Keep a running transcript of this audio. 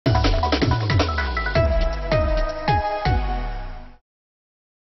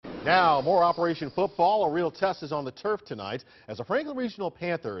Now, more Operation Football. A real test is on the turf tonight. As the Franklin Regional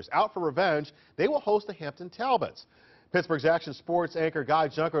Panthers out for revenge, they will host the Hampton Talbots. Pittsburgh's Action Sports anchor Guy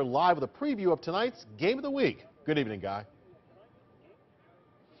Junker live with a preview of tonight's Game of the Week. Good evening, Guy.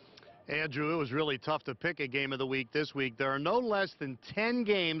 Andrew, it was really tough to pick a game of the week this week. There are no less than 10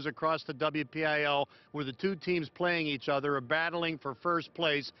 games across the WPIL where the two teams playing each other are battling for first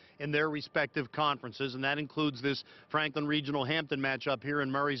place in their respective conferences, and that includes this Franklin Regional Hampton matchup here in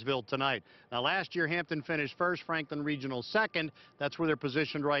Murraysville tonight. Now, last year Hampton finished first, Franklin Regional second. That's where they're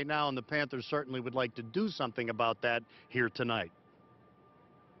positioned right now, and the Panthers certainly would like to do something about that here tonight.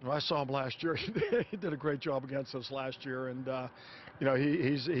 Well, I saw him last year. He did a great job against us last year, and you know,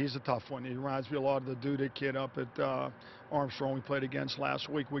 he's a tough one. He reminds me a lot of the Duda kid up at Armstrong we played against last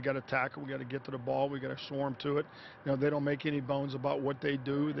week. We got to tackle, we got to get to the ball, we got to swarm to it. You know, they don't make any bones about what they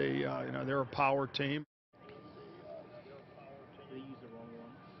do. They, you know, they're a power team.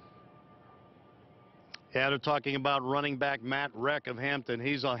 Yeah, they're talking about running back Matt Reck of Hampton.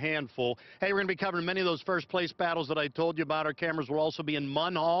 He's a handful. Hey, we're going to be covering many of those first-place battles that I told you about. Our cameras will also be in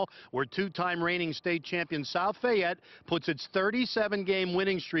Munhall, where two-time reigning state champion South Fayette puts its 37-game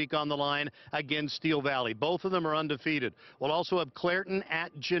winning streak on the line against Steel Valley. Both of them are undefeated. We'll also have Clairton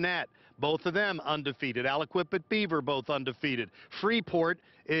at Jeanette. Both of them undefeated. Aliquip at Beaver, both undefeated. Freeport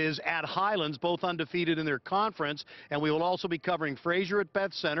is at Highlands, both undefeated in their conference. And we will also be covering Fraser at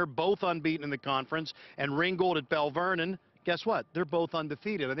Beth Center, both unbeaten in the conference, and Ringgold at Bell Vernon. Guess what? They're both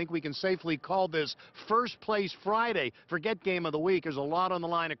undefeated. I think we can safely call this First Place Friday. Forget Game of the Week. There's a lot on the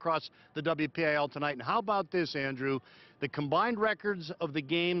line across the WPIL tonight. And how about this, Andrew? The combined records of the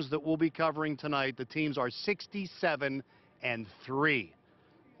games that we'll be covering tonight, the teams are 67-3.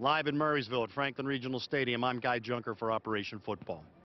 Live in Murraysville at Franklin Regional Stadium, I'm Guy Junker for Operation Football.